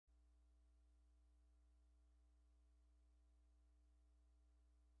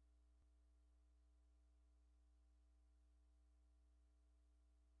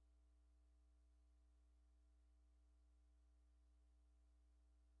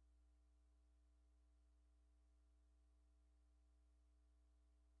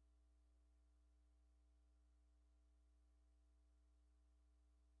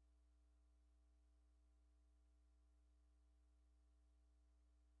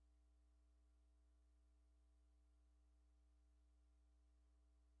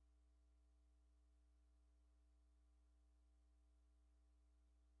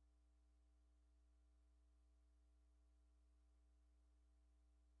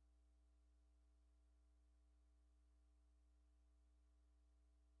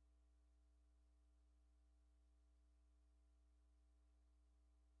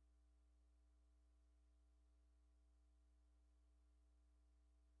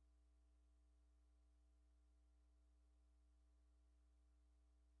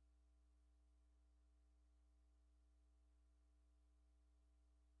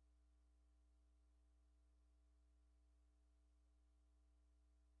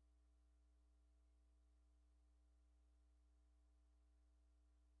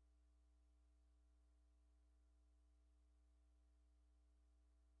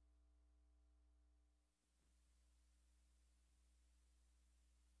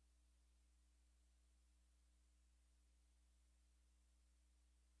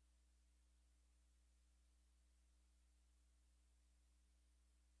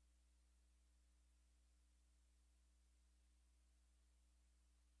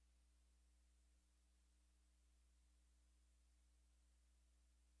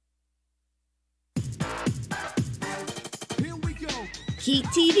KEET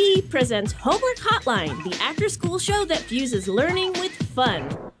TV presents Homework Hotline, the after-school show that fuses learning with fun.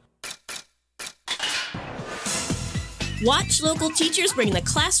 Watch local teachers bring the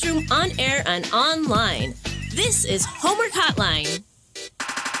classroom on air and online. This is Homework Hotline.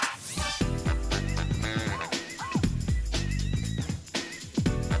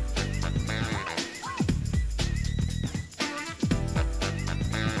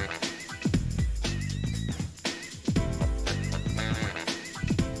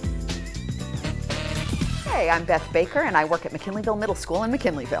 Hey, I'm Beth Baker, and I work at McKinleyville Middle School in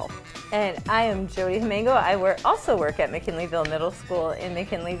McKinleyville. And I am Jody Himango. I also work at McKinleyville Middle School in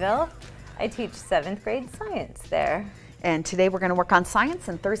McKinleyville. I teach 7th grade science there. And today we're going to work on science,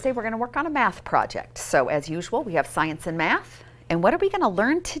 and Thursday we're going to work on a math project. So as usual, we have science and math. And what are we going to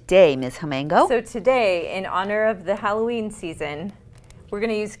learn today, Ms. Himango? So today, in honor of the Halloween season, we're going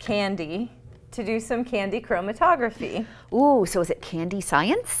to use candy to do some candy chromatography. Ooh, so is it candy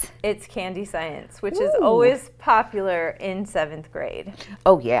science? It's candy science, which is always popular in 7th grade.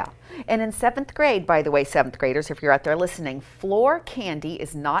 Oh yeah. And in 7th grade, by the way, 7th graders, if you're out there listening, floor candy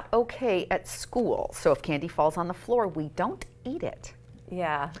is not okay at school. So if candy falls on the floor, we don't eat it.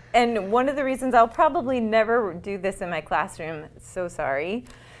 Yeah, and one of the reasons I'll probably never do this in my classroom, so sorry,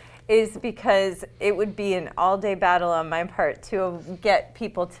 is because it would be an all-day battle on my part to get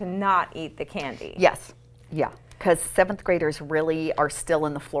people to not eat the candy. Yes, yeah, because 7th graders really are still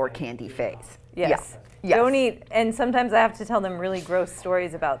in the floor candy phase. Yes. Yes. Don't eat, and sometimes I have to tell them really gross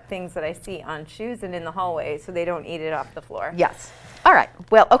stories about things that I see on shoes and in the hallway so they don't eat it off the floor. Yes. All right,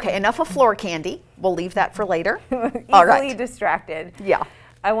 well, okay, enough of floor candy. We'll leave that for later. All right. Easily distracted. Yeah.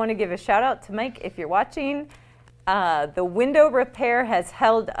 I want to give a shout out to Mike if you're watching. The window repair has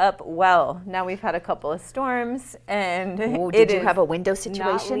held up well. Now we've had a couple of storms, and did you have a window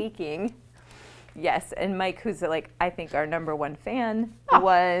situation? Not leaking. Yes, and Mike, who's I think our #1 fan,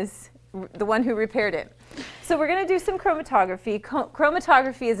 was the one who repaired it. So we're going to do some chromatography.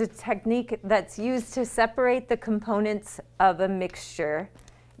 Chromatography is a technique that's used to separate the components of a mixture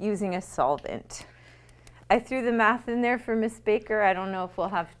using a solvent. I threw the math in there for Miss Baker. I don't know if we'll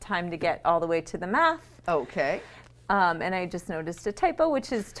have time to get all the way to the math. Okay. And I just noticed a typo,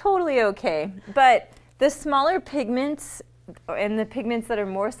 which is totally okay. But the smaller pigments and the pigments that are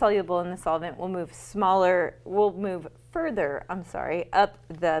more soluble in the solvent will move further up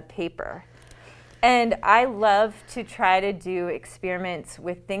the paper. And I love to try to do experiments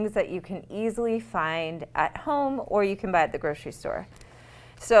with things that you can easily find at home or you can buy at the grocery store.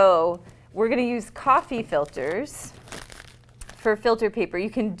 So we're going to use coffee filters for filter paper. You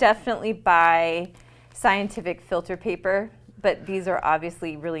can definitely buy scientific filter paper, but these are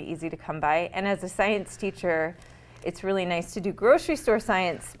obviously really easy to come by. And as a science teacher, it's really nice to do grocery store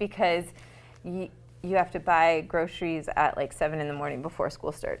science because you have to buy groceries at 7 in the morning before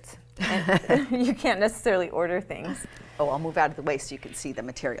school starts. And you can't necessarily order things. Oh, I'll move out of the way so you can see the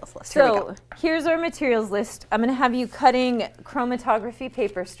materials list. Here we go. Here's our materials list. I'm going to have you cutting chromatography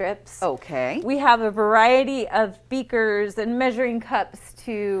paper strips. Okay. We have a variety of beakers and measuring cups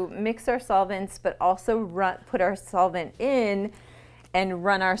to mix our solvents, but also put our solvent in and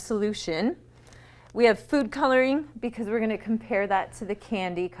run our solution. We have food coloring because we're going to compare that to the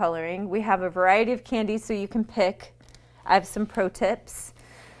candy coloring. We have a variety of candies so you can pick. I have some pro tips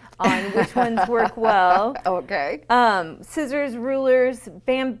on which ones work well. Okay. Scissors, rulers,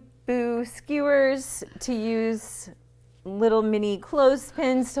 bamboo skewers to use, little mini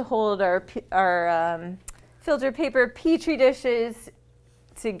clothespins to hold our filter paper, petri dishes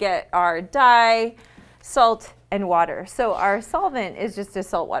to get our dye, salt, and water. So our solvent is just a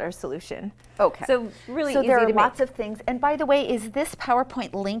saltwater solution. Okay. So really so easy there are to lots make. of things. And by the way, is this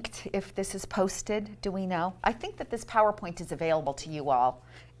PowerPoint linked if this is posted? Do we know? I think that this PowerPoint is available to you all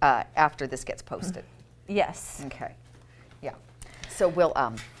after this gets posted. Yes. Okay. Yeah. So we'll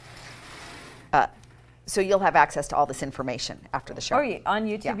so you'll have access to all this information after the show. Or on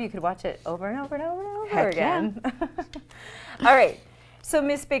YouTube, Yeah. you could watch it over and over and over and over Heck again. All right. So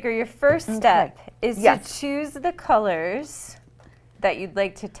Miss Baker, your first step is to choose the colors that you'd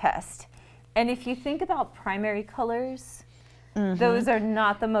like to test. And if you think about primary colors, those are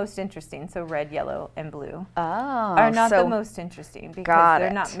not the most interesting. So red, yellow, and blue are not the most interesting because they're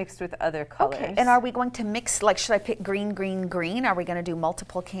not mixed with other colors. Okay. And are we going to mix, should I pick green, green, green? Are we going to do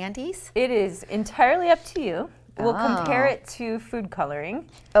multiple candies? It is entirely up to you. We'll compare it to food coloring.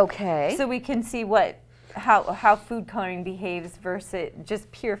 Okay. So we can see how food coloring behaves versus just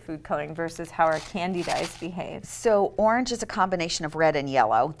pure food coloring versus how our candy dyes behave. So orange is a combination of red and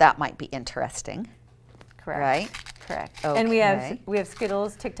yellow. That might be interesting. Correct. Right? Correct. Okay. And we have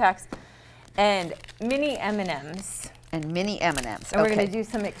Skittles, Tic Tacs, and mini M&Ms. And mini M&Ms. And we're going to do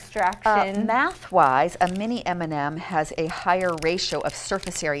some extraction. Math-wise, a mini M&M has a higher ratio of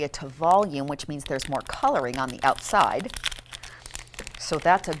surface area to volume, which means there's more coloring on the outside. So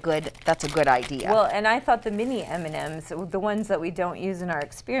that's a good idea. Well, and I thought the mini M&Ms, the ones that we don't use in our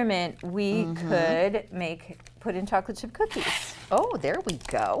experiment, we could put in chocolate chip cookies. Oh, there we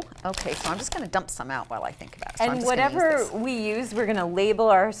go. Okay, so I'm just going to dump some out while I think about it. So And whatever we use, we're going to label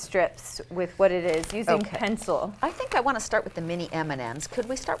our strips with what it is using pencil. I think I want to start with the mini M&Ms. Could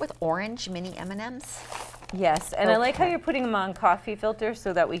we start with orange mini M&Ms? Yes, and I like how you're putting them on coffee filters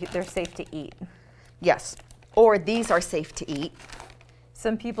so that they're safe to eat. Yes, or these are safe to eat.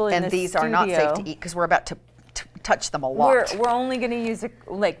 Some people in the studio. And these are not safe to eat because we're about to touch them a lot. We're only going to use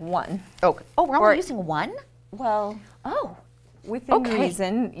like one. Okay. Oh, we're only using one? Well, within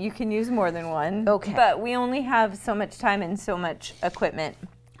reason, you can use more than one. Okay. But we only have so much time and so much equipment.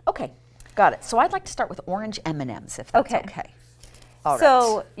 Okay, got it. So I'd like to start with orange M&Ms, if that's okay. All right.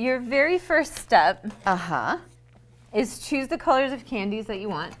 So your very first step is choose the colors of candies that you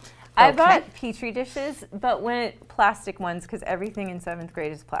want. I bought Petri dishes, but plastic ones, because everything in 7th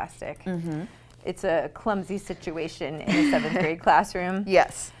grade is plastic. It's a clumsy situation in a 7th grade classroom.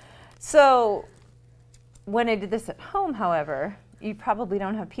 Yes. So when I did this at home, however, you probably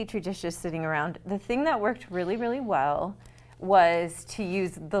don't have Petri dishes sitting around. The thing that worked really, really well was to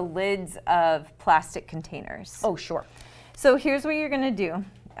use the lids of plastic containers. Oh, sure. So here's what you're going to do.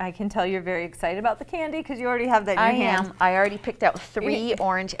 I can tell you're very excited about the candy because you already have that in your hand. I already picked out 3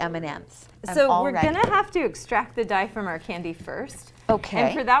 orange M&Ms. So we're going to have to extract the dye from our candy first. Okay.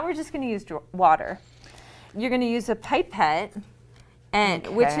 And for that, we're just going to use water. You're going to use a pipette,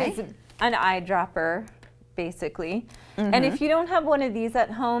 which is an eyedropper, basically. And if you don't have one of these at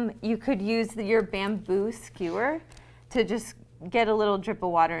home, you could use your bamboo skewer to just get a little drip of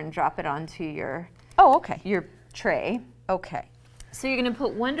water and drop it onto your your tray. Okay. So you're going to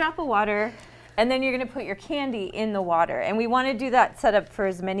put 1 drop of water, and then you're going to put your candy in the water. And we want to do that setup for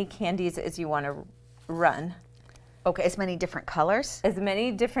as many candies as you want to run. Okay, as many different colors? As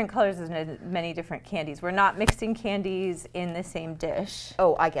many different colors as many different candies. We're not mixing candies in the same dish.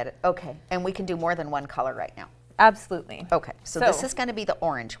 Oh, I get it. Okay. And we can do more than 1 color right now? Absolutely. Okay, so this is going to be the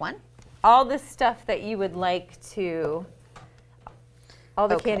orange one. All the stuff that you would like to, all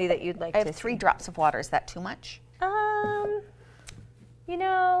the candy that you'd like to I have 3 drops of water. Is that too much? You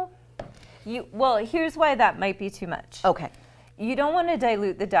know, well, here's why that might be too much. Okay. You don't want to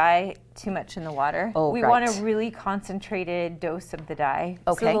dilute the dye too much in the water. Oh, we want a really concentrated dose of the dye.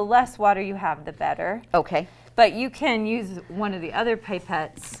 Okay. So the less water you have, the better. Okay. But you can use one of the other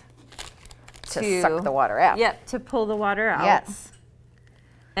pipettes to suck the water out. Yep, to pull the water out. Yes.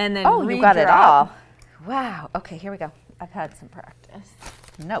 And then you got it all. Wow. Okay, here we go. I've had some practice.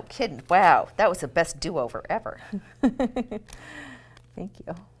 No kidding. Wow, that was the best do-over ever. Thank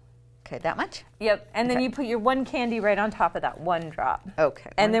you. Okay, that much? Yep, and then you put your 1 candy right on top of that 1 drop. Okay.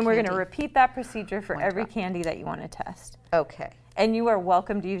 And then we're going to repeat that procedure for every candy that you want to test. Okay. And you are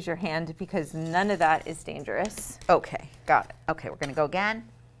welcome to use your hand because none of that is dangerous. Okay, got it. Okay, we're going to go again.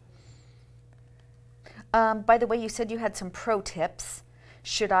 By the way, you said you had some pro tips.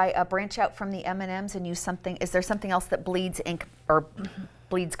 Should I branch out from the M&Ms and use something? Is there something else that bleeds ink or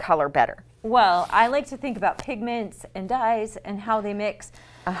bleeds color better? Well, I like to think about pigments and dyes and how they mix.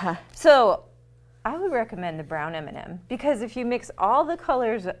 So I would recommend the brown M&M because if you mix all the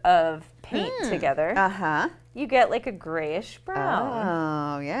colors of paint together, you get like a grayish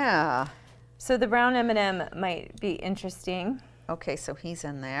brown. Oh, yeah. So the brown M&M might be interesting. Okay, so he's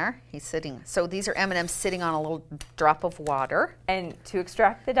in there. He's sitting. So these are M&Ms sitting on a little drop of water. And to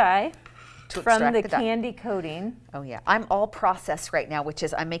extract the dye from the candy coating. Oh, yeah. I'm all process right now, which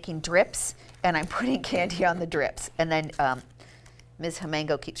is I'm making drips, and I'm putting candy on the drips. And then Ms.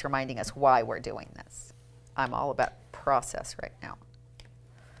 Himango keeps reminding us why we're doing this. I'm all about process right now.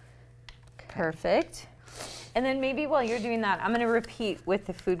 Okay. Perfect. And then maybe while you're doing that, I'm going to repeat with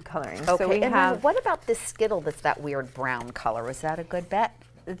the food coloring. Okay, so we and have then what about this Skittle that's that weird brown color? Is that a good bet?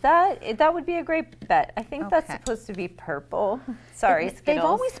 That would be a great bet. I think that's supposed to be purple. Sorry, Skittles. They've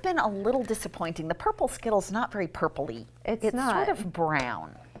always been a little disappointing. The purple Skittle's not very purpley. It's not. Sort of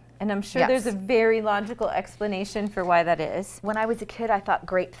brown. And I'm sure there's a very logical explanation for why that is. When I was a kid, I thought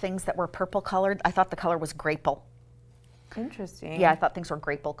grape things that were purple colored, I thought the color was grapple. Interesting. Yeah, I thought things were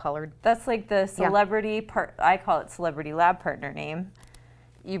grapple colored. That's like the celebrity I call it celebrity lab partner name.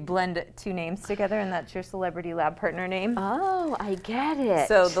 You blend 2 names together and that's your celebrity lab partner name. Oh, I get it.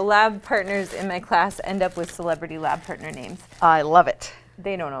 So the lab partners in my class end up with celebrity lab partner names. I love it.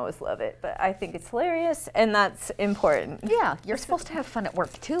 They don't always love it, but I think it's hilarious, and that's important. Yeah, you're supposed to have fun at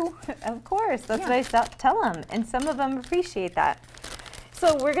work too. Of course, that's what I tell them, and some of them appreciate that.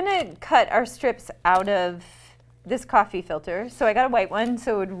 So we're gonna cut our strips out of this coffee filter. So I got a white one,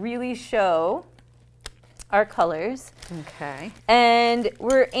 so it would really show our colors. Okay. And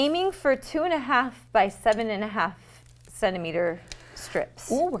we're aiming for 2.5 by 7.5 centimeter strips.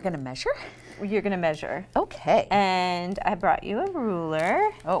 Oh, we're gonna measure? You're gonna measure. Okay. And I brought you a ruler.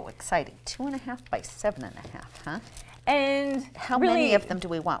 Oh, exciting. 2.5 by 7.5, huh? And how really, many of them do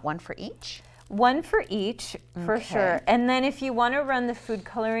we want? One for each? One for each, for sure. And then if you want to run the food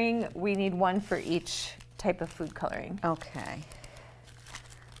coloring, we need one for each type of food coloring. Okay.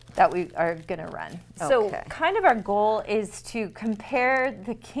 That we are gonna run. So kind of our goal is to compare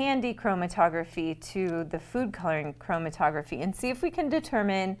the candy chromatography to the food coloring chromatography and see if we can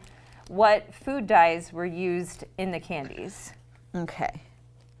determine what food dyes were used in the candies. Okay. I'm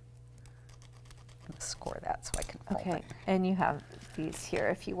gonna score that so I can fold it. And you have these here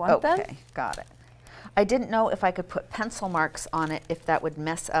if you want them. Okay, got it. I didn't know if I could put pencil marks on it, if that would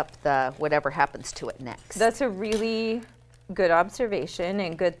mess up the whatever happens to it next. That's a really good observation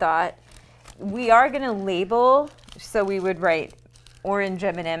and good thought. We are gonna label, so we would write orange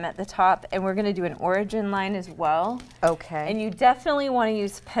M&M at the top, and we're gonna do an origin line as well. Okay. And you definitely wanna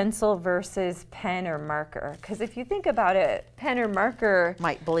use pencil versus pen or marker, because if you think about it, pen or marker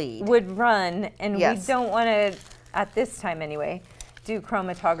might bleed. Would run, and we don't wanna, at this time anyway, do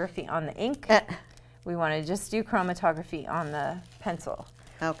chromatography on the ink. We wanna just do chromatography on the pencil.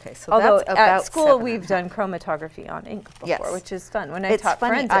 Okay, so although that's about at school we've done chromatography on ink before, which is fun. When I taught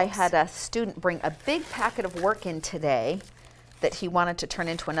forensics. I had a student bring a big packet of work in today that he wanted to turn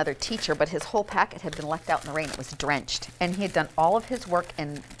into another teacher, but his whole packet had been left out in the rain. It was drenched, and he had done all of his work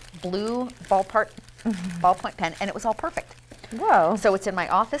in blue ballpoint pen, and it was all perfect. Whoa! So it's in my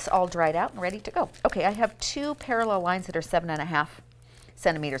office, all dried out and ready to go. Okay, I have 2 parallel lines that are 7.5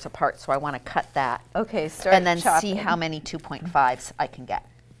 centimeters apart, so I want to cut that. Okay, start and then chopping. see how many 2.5s I can get.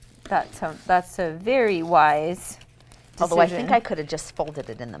 That's a very wise decision. Although I think I could have just folded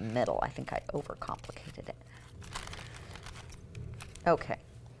it in the middle. I think I overcomplicated it. Okay,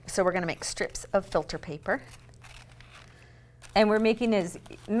 so we're going to make strips of filter paper. And we're making as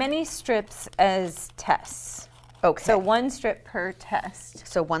many strips as tests. Okay. So 1 strip per test.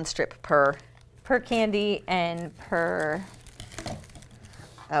 So 1 strip per? Per candy and per...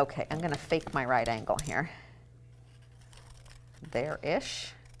 Okay, I'm going to fake my right angle here.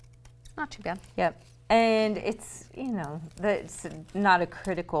 There-ish. Not too bad. Yep. And it's, you know, it's not a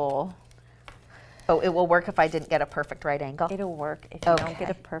critical... Oh, it will work if I didn't get a perfect right angle? It'll work if you don't get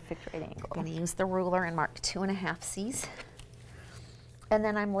a perfect right angle. I'm going to use the ruler and mark 2.5 C's. And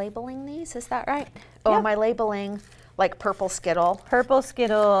then I'm labeling these, is that right? Oh, am I labeling like purple Skittle? Purple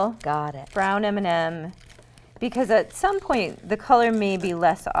Skittle. Got it. Brown M&M. Because at some point, the color may be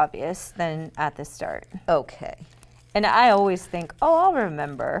less obvious than at the start. Okay. And I always think, oh, I'll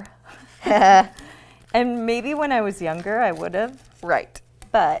remember. And maybe when I was younger, I would have. Right.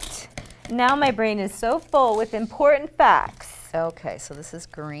 But now my brain is so full with important facts. Okay, so this is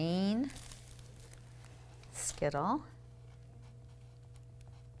green Skittle.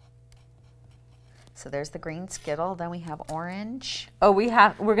 So there's the green Skittle. Then we have orange. Oh,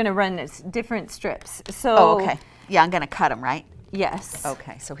 we're going to run different strips. So. Oh, okay. Yeah, I'm going to cut them, right? Yes.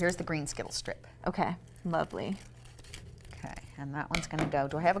 Okay, so here's the green Skittle strip. Okay, lovely. Okay, and that one's going to go.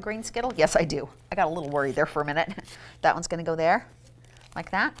 Do I have a green Skittle? Yes, I do. I got a little worried there for a minute. That one's going to go there, like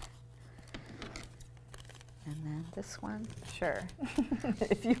that. And then this one. Sure,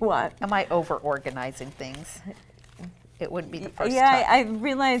 if you want. Am I over-organizing things? It wouldn't be the first time. Yeah, I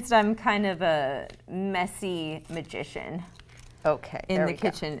realized I'm kind of a messy magician. Okay. In the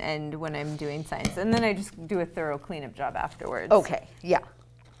kitchen and when I'm doing science. And then I just do a thorough cleanup job afterwards. Okay, yeah.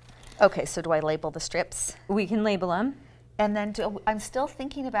 Okay, so do I label the strips? We can label them. And then I'm still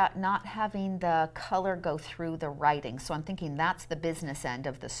thinking about not having the color go through the writing. So I'm thinking that's the business end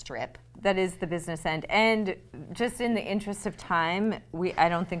of the strip. That is the business end. And just in the interest of time, I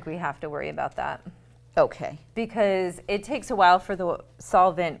don't think we have to worry about that. Okay. Because it takes a while for the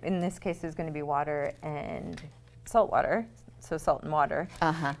solvent, in this case is going to be water and salt water, so salt and water.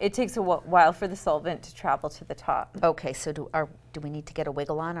 It takes a while for the solvent to travel to the top. Okay, so do we need to get a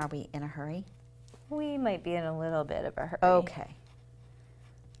wiggle on? Are we in a hurry? We might be in a little bit of a hurry. Okay.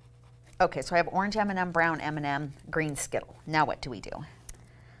 Okay, so I have orange M&M, brown M&M, green Skittle. Now what do we do?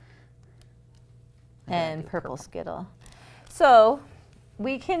 And purple Skittle. So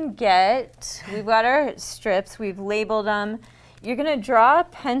we've got our strips, we've labeled them. You're going to draw a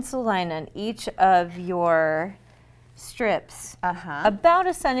pencil line on each of your strips about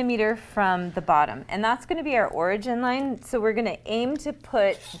 1 centimeter from the bottom, and that's going to be our origin line. So we're going to aim to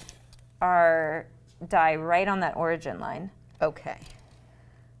put our dye right on that origin line. Okay.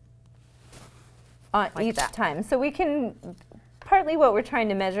 On Like each that. time. So we can, partly what we're trying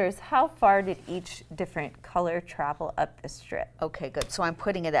to measure is how far did each different color travel up the strip. Okay, good. So I'm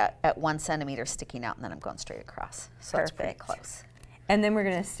putting it at 1 centimeter sticking out, and then I'm going straight across. So that's pretty Perfect. close. And then we're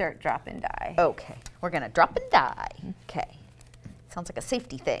going to start dropping dye. Okay, we're going to drop and dye. Okay. Sounds like a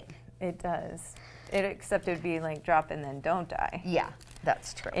safety thing. It does. Except it would be like drop and then don't dye. Yeah,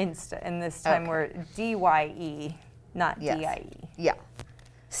 that's true. And this time we're DYE, not Yes. DIE. Yeah.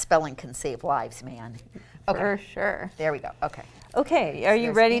 Spelling can save lives, man. Okay. For sure. There we go. Okay. Okay, are you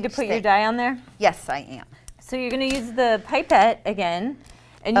there's ready to each put your thing. dye on there? Yes, I am. So you're going to use the pipette again.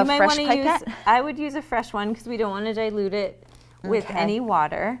 And you A might fresh want to pipette? use, I would use a fresh one because we don't want to dilute it with Okay. any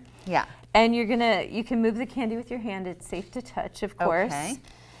water. Yeah. And you can move the candy with your hand. It's safe to touch, of course. Okay.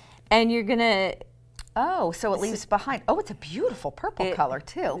 And you're going to, Oh, so it leaves behind. Oh, it's a beautiful purple color,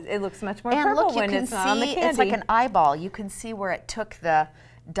 too. it looks much more And purple look, you when can it's not on the see candy. it's like an eyeball. You can see where it took the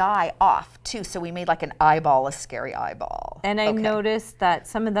dye off, too. So we made like an eyeball, a scary eyeball. And I Okay. noticed that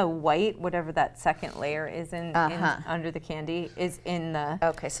some of the white, whatever that second layer is in under the candy, is in the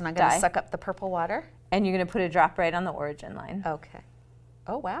Okay, so now I'm going to dye. suck up the purple water. And you're going to put a drop right on the origin line. Okay.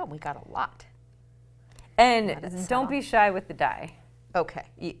 Oh, wow, we got a lot. And Let it don't settle. be shy with the dye. Okay.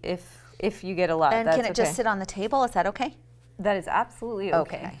 If you get a lot, And that's can it okay. just sit on the table? Is that okay? That is absolutely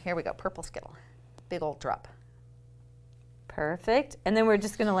okay. Okay, here we go. Purple Skittle. Big old drop. Perfect. And then we're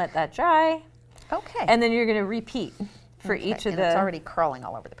just going to let that dry. Okay. And then you're going to repeat for Okay, each of and the. it's already curling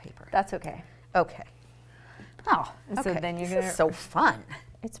all over the paper. That's okay. Okay. Oh, So okay. then you're This gonna- is so fun.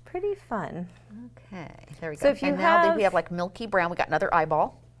 It's pretty fun. Okay, there we go. So if you and now have- we have like milky brown. We got another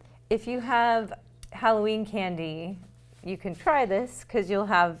eyeball. If you have Halloween candy, you can try this because you'll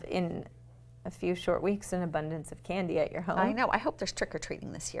have in a few short weeks an abundance of candy at your home. I know. I hope there's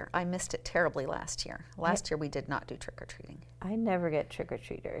trick-or-treating this year. I missed it terribly last year. Last year we did not do trick-or-treating. I never get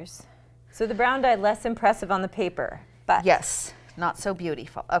trick-or-treaters. So the brown dye, less impressive on the paper, but Yes, not so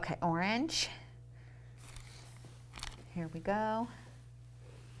beautiful. Okay, orange. Here we go.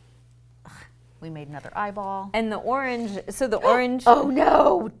 Ugh, we made another eyeball. and the orange. So the orange. Oh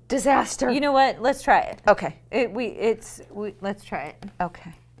no! Disaster. You know what? Let's try it. Okay. Let's try it.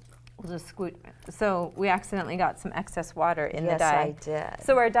 Okay. We'll just scoot. So we accidentally got some excess water in the Yes, dye. I did.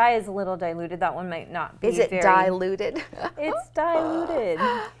 So our dye is a little diluted. That one might not be. Is it very, diluted? It's diluted.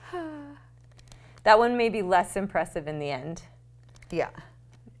 That one may be less impressive in the end. Yeah,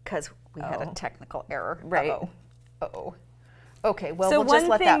 because we had a Oh. technical error. Right. Uh-oh. Uh-oh. Okay, well, So we'll just one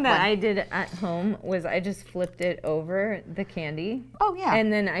let thing that that one. I did at home was I just flipped it over the candy. Oh, yeah.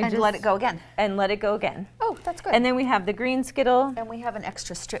 And then I and just let it go again. And let it go again. Oh, that's good. And then we have the green Skittle. And we have an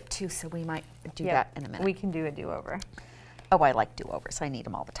extra strip, too, so we might do Yep, that in a minute. We can do a do-over. Oh, I like do-overs. I need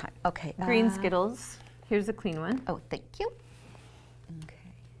them all the time. Okay. Green Skittles. Here's a clean one. Oh, thank you. Okay.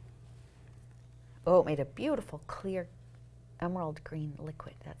 Oh, it made a beautiful, clear emerald green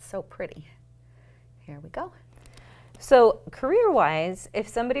liquid. That's so pretty. Here we go. So career-wise, if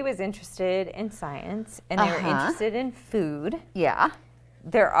somebody was interested in science and they were interested in food, Yeah.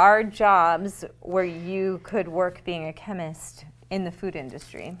 there are jobs where you could work being a chemist in the food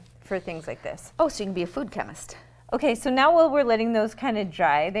industry for things like this. Oh, so you can be a food chemist. Okay, so now while we're letting those kind of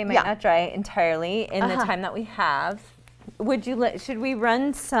dry, they might Yeah. not dry entirely in the time that we have. Should we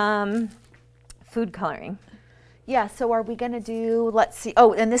run some food coloring? Yeah, so are we going to do, let's see,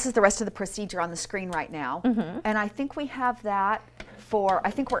 oh, and this is the rest of the procedure on the screen right now. And I think we have that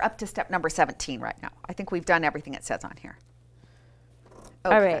I think we're up to step number 17 right now. I think we've done everything it says on here.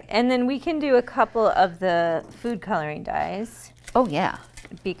 Okay. All right, and then we can do a couple of the food coloring dyes Oh, yeah.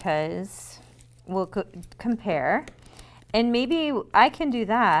 because we'll compare. And maybe I can do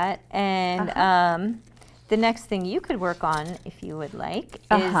that, and the next thing you could work on, if you would like,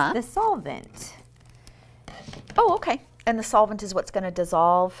 is the solvent. Oh, okay. And the solvent is what's going to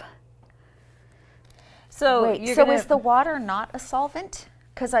dissolve. So Wait, you're so gonna, is the water not a solvent?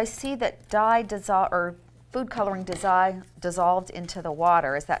 Because I see that dye or food coloring dissolved into the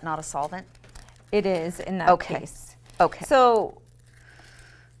water. Is that not a solvent? It is in that case. Okay. So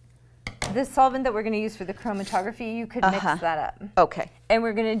the solvent that we're going to use for the chromatography, you could mix that up. Okay. And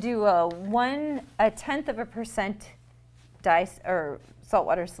we're going to do a 0.1% dye or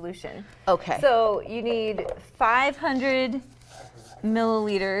saltwater solution. Okay. So you need 500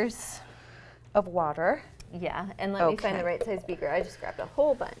 milliliters. Of water. Yeah, and let me find the right size beaker. I just grabbed a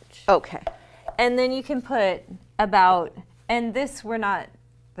whole bunch. Okay. And then you can put about, and this we're not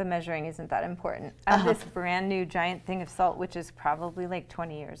the measuring isn't that important. I have this brand new giant thing of salt, which is probably like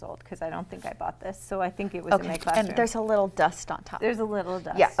 20 years old, because I don't think I bought this. So I think it was in my classroom. And there's a little dust on top. There's a little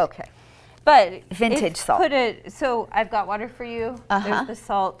dust. Yeah, okay. But vintage salt. So I've got water for you. There's the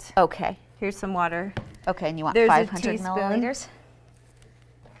salt. Okay. Here's some water. Okay, and you want There's 500 milliliters?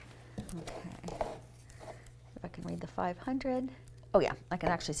 Okay. If I can read the 500. Oh yeah, I can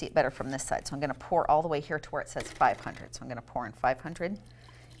actually see it better from this side. So I'm going to pour all the way here to where it says 500. So I'm going to pour in 500.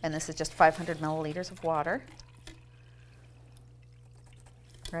 And this is just 500 milliliters of water.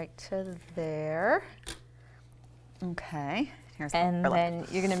 Right to there. Okay. Here's and then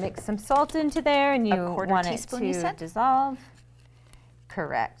you're going to mix some salt into there, and you want it to dissolve.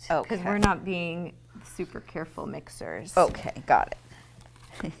 Correct. Okay. Because we're not being super careful mixers. Okay, got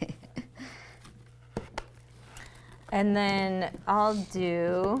it. And then I'll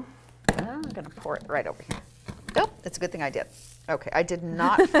do... I'm going to pour it right over here. Oh, that's a good thing I did. Okay, I did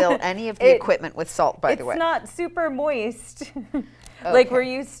not fill any of the equipment with salt, by the way. It's not super moist like we're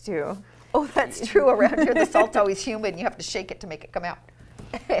used to. Oh, that's true. Around here, the salt's always humid, and you have to shake it to make it come out.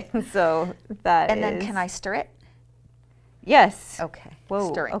 So that And then can I stir it? Yes. Okay.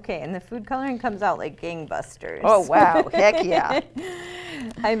 Whoa. Stirring. Okay, and the food coloring comes out like gangbusters. Oh, wow. Heck yeah.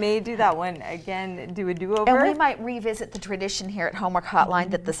 I may do that one again, do a do-over. And we might revisit the tradition here at Homework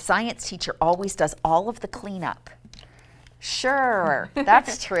Hotline that the science teacher always does all of the cleanup. Sure.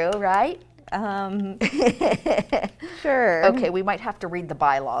 That's true, right? Sure. Okay, we might have to read the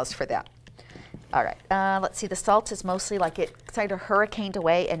bylaws for that. All right. Let's see. The salt is mostly like it kind of hurricaned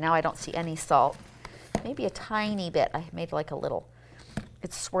away, and now I don't see any salt. Maybe a tiny bit. I made like a little.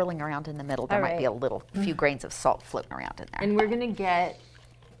 It's swirling around in the middle. There might be a little, few grains of salt floating around in there. And we're going to get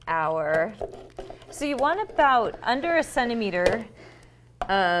our, so you want about under 1 centimeter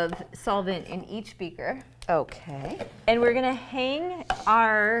of solvent in each beaker. Okay. And we're going to hang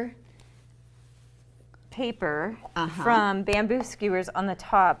our paper from bamboo skewers on the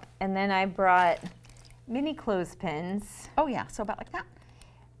top. And then I brought mini clothespins. Oh yeah, so about like that?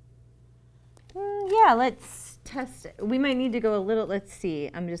 Yeah, let's test it. We might need to go a little, let's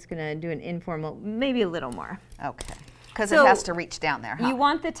see. I'm just going to do an informal, maybe a little more. Okay. Because it has to reach down there, huh? You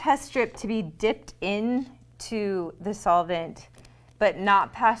want the test strip to be dipped into the solvent, but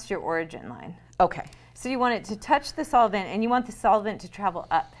not past your origin line. Okay. So you want it to touch the solvent, and you want the solvent to travel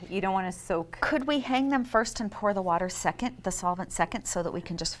up. You don't want to soak. Could we hang them first and pour the water second, the solvent second, so that we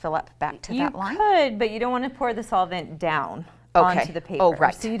can just fill up back to that line? You could, but you don't want to pour the solvent down onto the paper. Oh,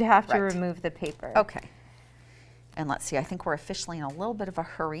 right. So you'd have to remove the paper. Okay. And let's see, I think we're officially in a little bit of a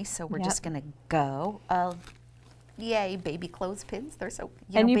hurry, so we're just going to go. Yay, baby clothespins. They're so,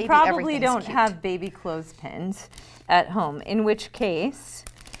 and you probably don't have baby clothespins at home, in which case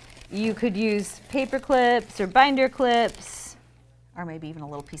you could use paper clips or binder clips. Or maybe even a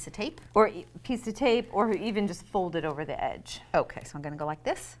little piece of tape. Or piece of tape, or even just fold it over the edge. Okay, so I'm going to go like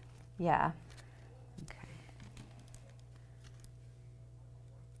this. Yeah. Okay.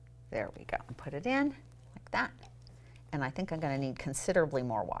 There we go. Put it in like that. And I think I'm going to need considerably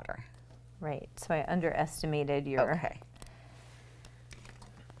more water. Right, so I underestimated your... Okay.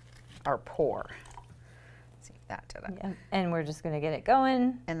 Our pour. Let's see if that did it. Yeah. And we're just going to get it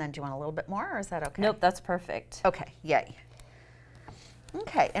going. And then do you want a little bit more, or is that okay? Nope, that's perfect. Okay, yay.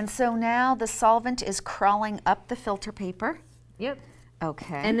 Okay, and so now the solvent is crawling up the filter paper. Yep.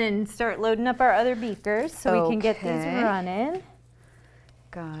 Okay. And then start loading up our other beakers so we can get these running.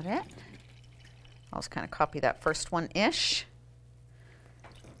 Got it. I'll just kind of copy that first one-ish.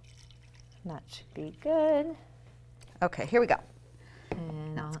 That should be good. Okay, here we go.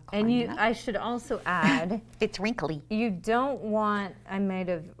 And I should also add, it's wrinkly. You don't want, I might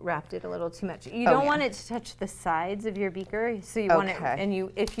have wrapped it a little too much. You don't want it to touch the sides of your beaker. So you want it,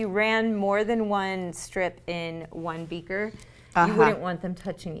 and if you ran more than one strip in one beaker, you wouldn't want them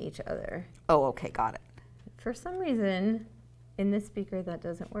touching each other. Oh, okay, got it. For some reason, in this beaker, that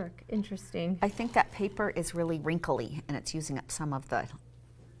doesn't work. Interesting. I think that paper is really wrinkly, and it's using up some of the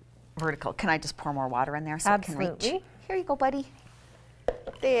vertical. Can I just pour more water in there so it can reach? Here you go, buddy.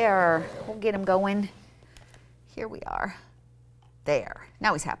 There. We'll get him going. Here we are. There.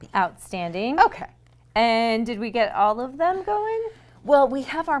 Now he's happy. Outstanding. Okay. And did we get all of them going? Well, we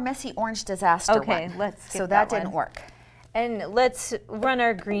have our messy orange disaster one. Okay, let's skip so that didn't work. And let's run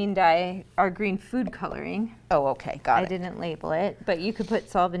our green dye, our green food coloring. Oh, okay, got it. I didn't label it, but you could put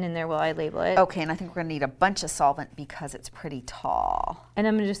solvent in there while I label it. Okay, and I think we're going to need a bunch of solvent because it's pretty tall. And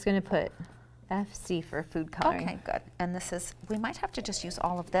I'm just going to put FC for food coloring. Okay, good. And this is, we might have to just use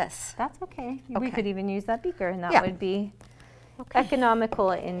all of this. That's okay. We could even use that beaker, and that would be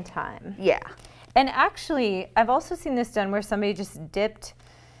economical in time. Yeah. And actually, I've also seen this done where somebody just dipped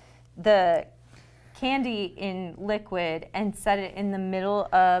the candy in liquid and set it in the middle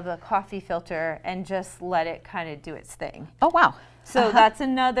of a coffee filter and just let it kind of do its thing. Oh, wow. So that's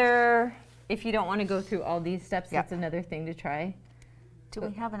another, if you don't want to go through all these steps, Yeah. that's another thing to try. Do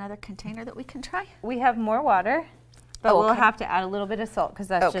we have another container that we can try? We have more water, but Oh, we'll okay. have to add a little bit of salt because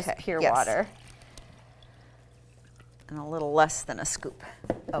that's just Okay, pure yes. water. And a little less than a scoop.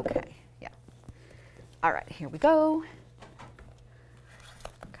 Okay, yeah. All right, here we go.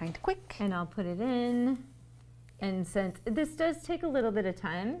 Kind of quick. And I'll put it in. And since this does take a little bit of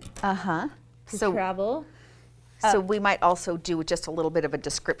time Uh-huh. to travel. So we might also do just a little bit of a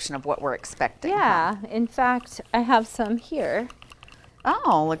description of what we're expecting. Yeah, in fact, I have some here.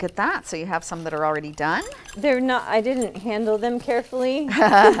 Oh, look at that. So you have some that are already done? They're not, I didn't handle them carefully.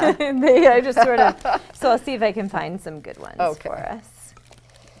 I just sort of, so I'll see if I can find some good ones for us.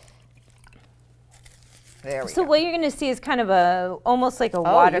 There we So go. what you're going to see is kind of almost like a Oh,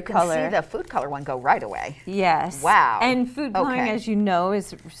 watercolor. you can see the food color one go right away. Yes. Wow. And food coloring, Okay. as you know,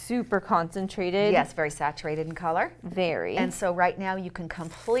 is super concentrated. Yes, very saturated in color. Very. And so right now you can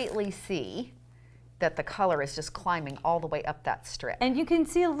completely see that the color is just climbing all the way up that strip. And you can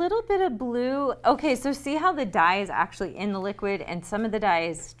see a little bit of blue. Okay, so see how the dye is actually in the liquid and some of the dye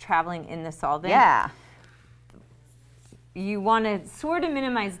is traveling in the solvent? Yeah. You want to sort of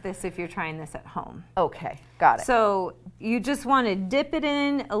minimize this if you're trying this at home. Okay, got it. So you just want to dip it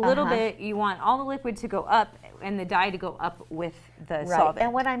in a little bit. You want all the liquid to go up and the dye to go up with the solvent.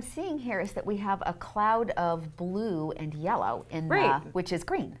 And what I'm seeing here is that we have a cloud of blue and yellow in which is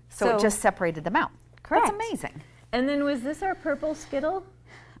green. So it just separated them out. Correct. That's amazing. And then was this our purple Skittle?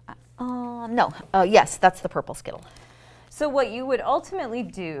 No. Yes, that's the purple Skittle. So what you would ultimately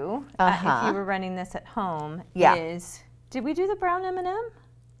do if you were running this at home is, did we do the brown M&M?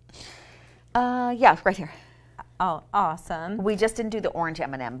 Yeah, right here. Oh, awesome. We just didn't do the orange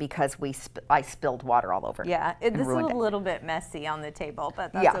M&M because I spilled water all over. Yeah, this is a ruined it. little bit messy on the table,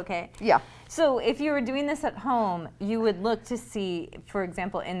 but that's okay. Yeah. So if you were doing this at home, you would look to see, for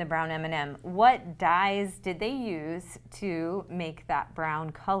example, in the brown M&M, what dyes did they use to make that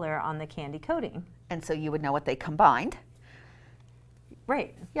brown color on the candy coating? And so you would know what they combined.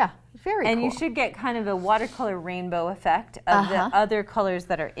 Right. Yeah, very cool. And you should get kind of a watercolor rainbow effect of the other colors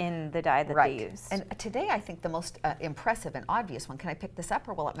that are in the dye that they use. And today I think the most impressive and obvious one, can I pick this up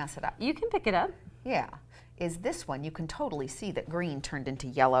or will it mess it up? You can pick it up. Yeah, is this one. You can totally see that green turned into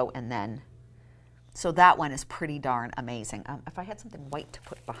yellow and then, so that one is pretty darn amazing. If I had something white to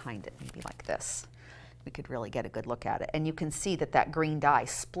put behind it, maybe like this, we could really get a good look at it. And you can see that that green dye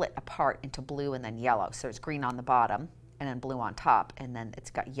split apart into blue and then yellow. So there's green on the bottom and then blue on top, and then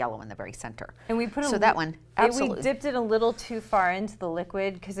it's got yellow in the very center. And we put that one, absolutely. We dipped it a little too far into the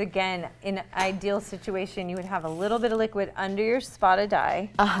liquid because, again, in an ideal situation, you would have a little bit of liquid under your spot of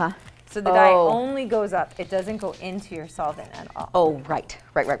dye. So the dye only goes up. It doesn't go into your solvent at all. Oh, right.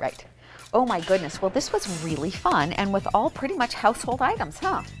 Oh my goodness. Well, this was really fun and with all pretty much household items,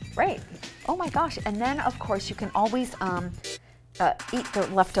 huh? Right. Oh my gosh. And then, of course, you can always eat the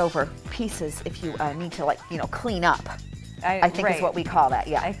leftover pieces if you need to, like, clean up. I think is what we call that,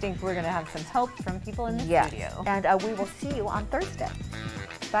 yeah. I think we're going to have some help from people in the studio. And we will see you on Thursday.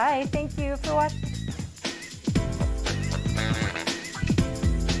 Bye. Thank you for watching.